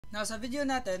Now sa video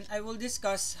natin, I will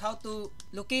discuss how to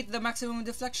locate the maximum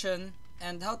deflection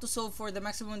and how to solve for the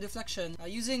maximum deflection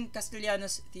using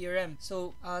Castigliano's theorem.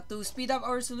 So to speed up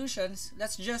our solutions,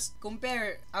 let's just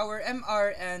compare our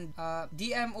MR and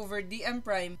dm over dm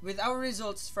prime with our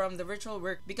results from the virtual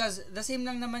work, because the same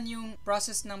lang naman yung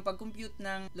process ng pag-compute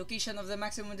ng location of the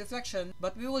maximum deflection,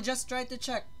 but we will just try to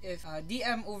check if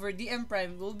dm over dm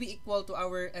prime will be equal to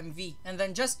our MV, and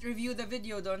then just review the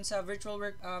video doon sa virtual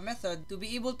work method to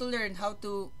be able to learn how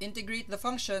to integrate the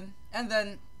function and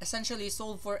then essentially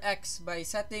solve for x by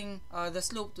setting the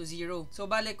slope to 0. So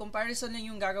bale, comparison lang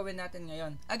yung gagawin natin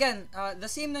ngayon. Again, the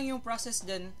same lang yung process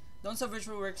din doon sa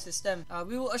virtual work system.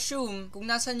 We will assume kung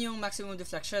nasan yung maximum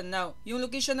deflection. Now, yung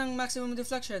location ng maximum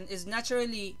deflection is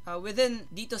naturally within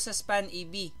dito sa span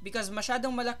AB, because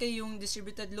masyadong malaki yung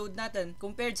distributed load natin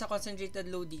compared sa concentrated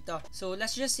load dito. So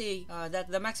let's just say that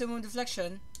the maximum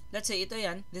deflection, let's say ito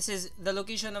yan, this is the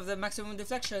location of the maximum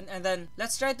deflection, and then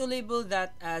let's try to label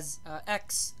that as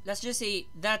x. Let's just say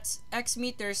that's x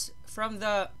meters from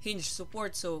the hinge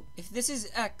support. So if this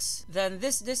is x, then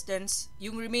this distance,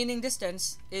 yung remaining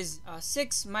distance is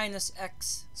 6 minus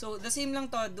x. So the same lang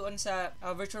to doon sa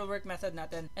virtual work method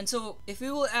natin. And so if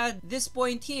we will add this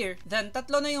point here, then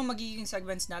tatlo na yung magiging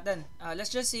segments natin.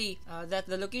 Let's just say that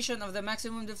the location of the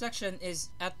maximum deflection is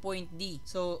at point D.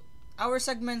 So our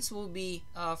segments will be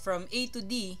from A to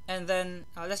D, and then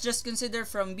let's just consider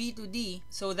from B to D,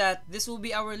 so that this will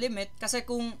be our limit. Kasi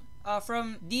kung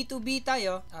from D to B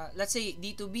tayo, let's say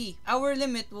D to B, our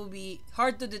limit will be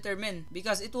hard to determine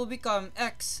because it will become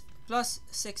x plus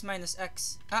 6 minus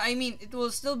x. I mean, it will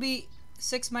still be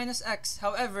 6 minus x.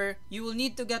 However, you will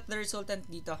need to get the resultant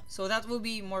dito. So that will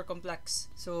be more complex.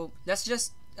 So let's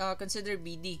just consider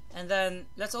BD, and then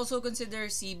let's also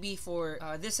consider CB for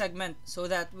this segment, so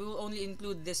that we will only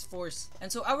include this force.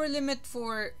 And so our limit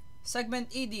for segment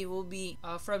AD will be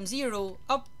from 0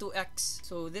 up to x.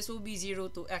 So this will be 0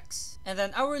 to x. And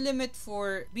then our limit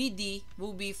for BD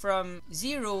will be from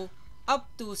 0 up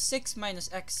to 6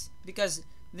 minus x, because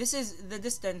this is the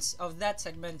distance of that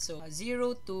segment. So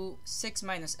 0 to 6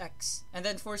 minus x. And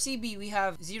then for CB, we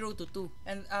have 0 to 2.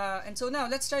 And so now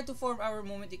let's try to form our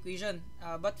moment equation.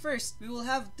 But first, we will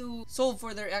have to solve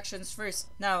for the reactions first.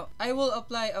 Now, I will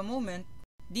apply a moment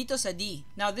dito sa D.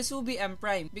 Now, this will be M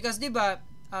prime. Because diba,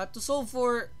 to solve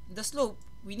for the slope,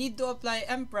 we need to apply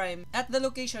M prime at the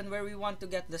location where we want to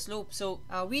get the slope. So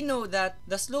we know that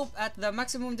the slope at the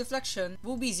maximum deflection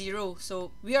will be 0.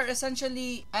 So we are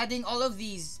essentially adding all of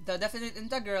these, the definite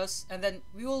integrals, and then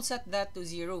we will set that to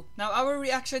 0. Now our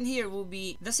reaction here will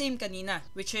be the same kanina,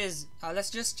 which is, let's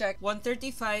just check,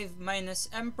 135 minus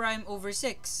M prime over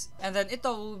 6. And then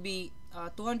ito will be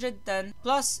 210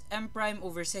 plus M prime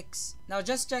over 6. Now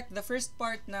just check the first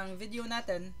part ng video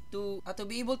natin to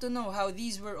be able to know how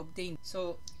these were obtained.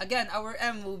 So again, our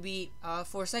M will be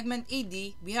for segment AD,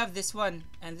 we have this one,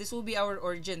 and this will be our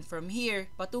origin from here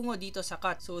patungo dito sa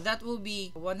cut. So that will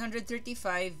be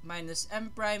 135 minus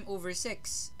M prime over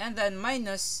 6, and then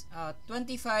minus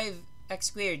 25 x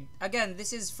squared. Again,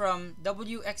 this is from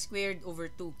wx squared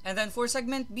over 2. And then for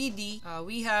segment BD,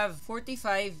 we have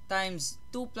 45 times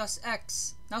 2 plus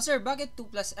x. Now sir, bakit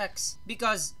 2 plus x?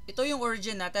 Because ito yung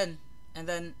origin natin. And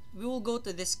then we will go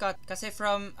to this cut kasi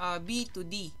from B to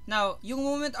D. Now, yung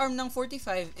moment arm ng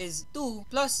 45 is 2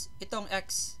 plus itong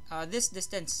x, this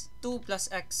distance, 2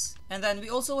 plus x. And then we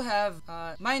also have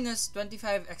minus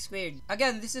 25 x squared.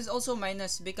 Again, this is also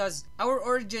minus because our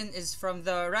origin is from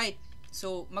the right.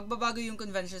 So, magbabago yung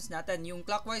conventions natin. Yung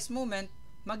clockwise moment,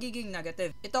 magiging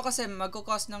negative. Ito kasi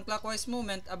magkukos ng clockwise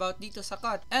moment about dito sa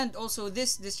cut, and also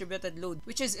this distributed load,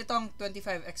 which is itong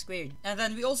 25x squared. And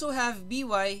then we also have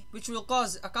by, which will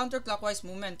cause a counterclockwise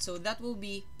moment. So that will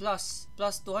be plus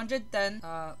 210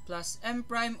 plus M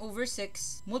prime over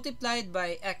 6 multiplied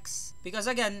by x. Because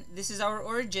again, this is our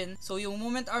origin. So yung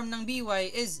moment arm ng by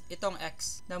is itong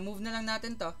x. Now move na lang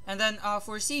natin to. And then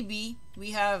for CB,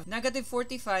 we have negative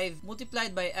 45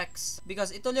 multiplied by x,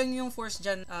 because ito lang yung force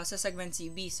dyan sa segment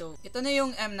CB. So ito na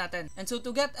yung M natin. And so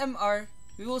to get MR,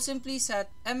 we will simply set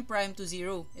M prime to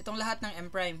 0. Itong lahat ng M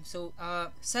prime. So,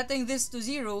 setting this to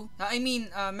 0,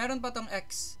 meron pa tong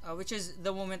x, which is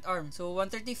the moment arm. So,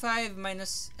 135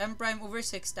 minus M prime over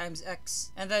 6 times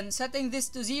x. And then, setting this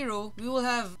to 0, we will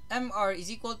have MR is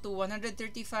equal to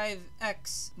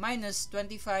 135x minus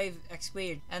 25x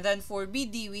squared. And then, for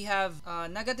BD, we have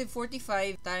negative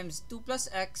 45 times 2 plus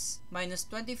x minus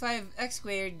 25x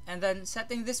squared. And then,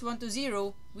 setting this one to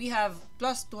 0, we have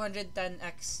plus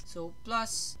 210x. So,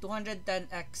 plus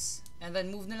 210x. And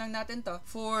then, move na lang natin to.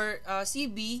 For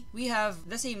CB, we have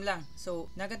the same lang.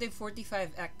 So, negative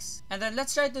 45x. And then,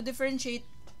 let's try to differentiate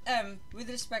m with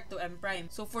respect to m prime.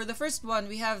 So for the first one,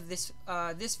 we have this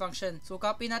this function. So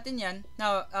copy natin yan.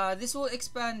 Now, this will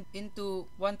expand into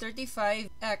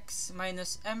 135x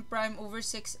minus m prime over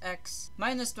 6x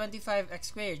minus 25x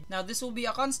squared. Now, this will be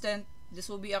a constant, this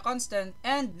will be a constant,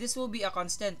 and this will be a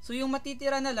constant. So yung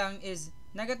matitira na lang is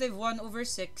negative 1 over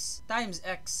 6 times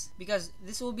x, because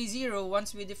this will be 0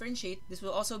 once we differentiate. This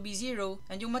will also be 0,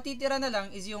 and yung matitira na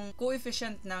lang is yung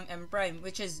coefficient ng m prime,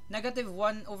 which is negative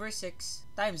 1 over 6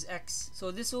 times x.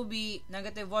 So this will be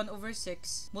negative 1 over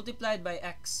 6 multiplied by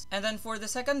x. And then for the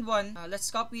second one,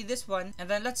 let's copy this one,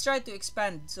 and then let's try to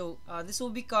expand. So this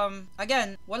will become,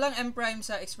 again, walang m prime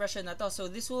sa expression na to, so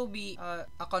this will be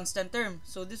a constant term.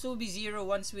 So this will be 0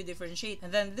 once we differentiate,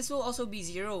 and then this will also be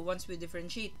 0 once we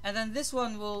differentiate, and then this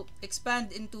one will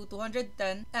expand into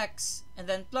 210x and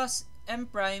then plus m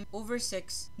prime over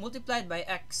 6 multiplied by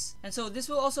x. And so this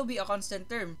will also be a constant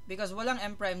term because walang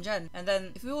m prime dyan. And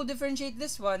then if we will differentiate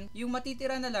this one, yung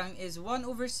matitira na lang is 1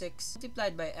 over 6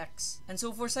 multiplied by x. And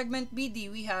so for segment BD,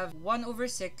 we have 1 over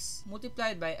 6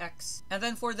 multiplied by x. And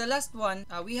then for the last one,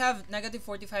 we have negative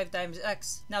 45 times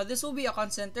x. Now this will be a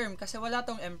constant term kasi wala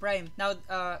tong m prime. Now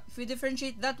if we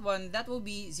differentiate that one, that will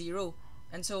be 0.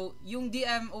 And so, yung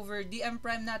dm over dm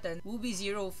prime natin will be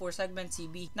 0 for segment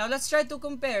CB. Now, let's try to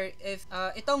compare if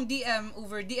itong dm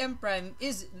over dm prime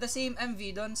is the same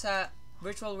MV doon sa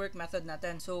virtual work method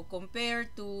natin. So,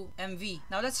 compare to MV.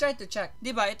 Now, let's try to check.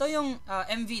 Diba, ito yung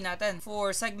MV natin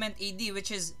for segment AD, which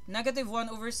is negative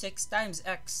 1 over 6 times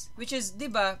x. Which is,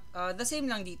 diba, the same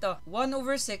lang dito. 1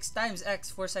 over 6 times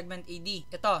x for segment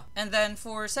AD. Ito. And then,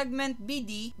 for segment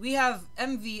BD, we have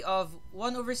MV of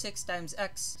 1 over 6 times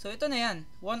x. So, ito na yan.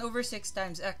 1 over 6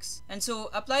 times x. And so,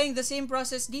 applying the same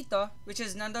process dito, which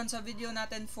is nandun sa video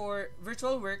natin for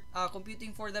virtual work,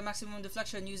 computing for the maximum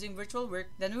deflection using virtual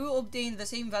work, then we will obtain the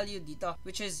same value dito,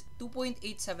 which is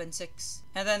 2.876.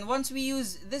 And then once we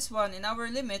use this one in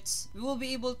our limits, we will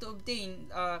be able to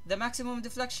obtain the maximum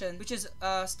deflection, which is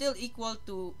still equal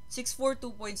to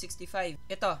 642.65.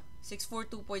 Ito,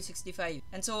 642.65.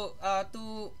 And so,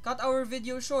 to cut our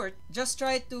video short, just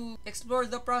try to explore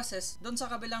the process doon sa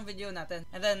kabilang video natin.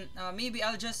 And then, maybe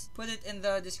I'll just put it in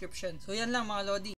the description. So, yan lang mga Lodi.